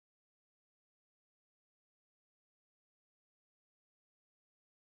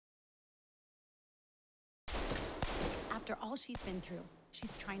After all she's been through,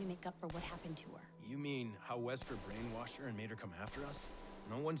 she's trying to make up for what happened to her. You mean how Wesker brainwashed her and made her come after us?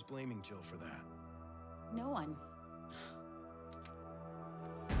 No one's blaming Jill for that. No one.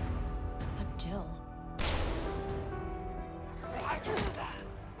 Except Jill.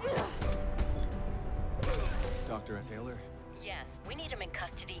 Dr. Taylor? Yes, we need him in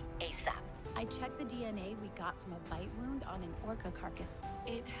custody ASAP. I checked the DNA we got from a bite wound on an orca carcass.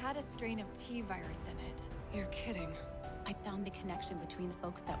 It had a strain of T virus in it. You're kidding. I found the connection between the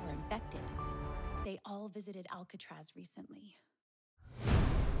folks that were infected. They all visited Alcatraz recently.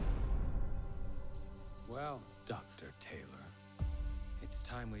 Well, Dr. Taylor, it's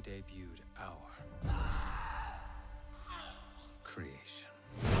time we debuted our creation.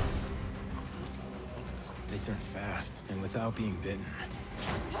 They turn fast, and without being bitten.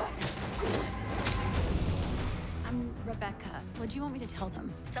 I'm Rebecca. What do you want me to tell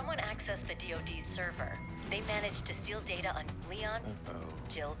them? Someone accessed the DoD's server. They managed to steal data on Leon,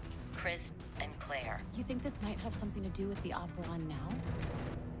 Jill, Chris, and Claire. You think this might have something to do with the opera on now?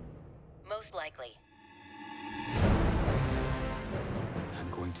 Most likely. I'm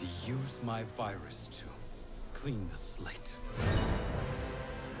going to use my virus to clean the slate.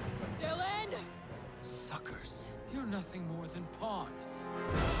 Dylan! Suckers, you're nothing more than pawns.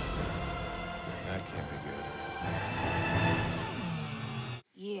 That can't be good.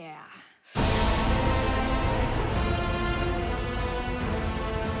 Yeah.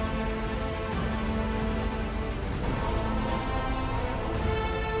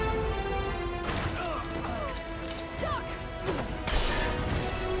 Duck!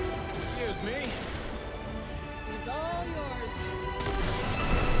 Excuse me? He's all yours.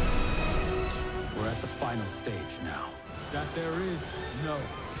 We're at the final stage now. That there is no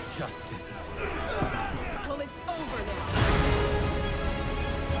justice. Well, it's over now.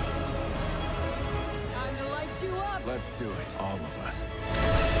 Time to light you up. Let's do it, all of us.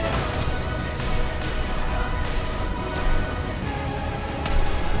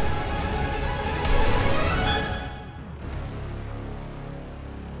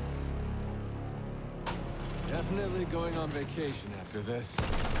 Definitely going on vacation after this.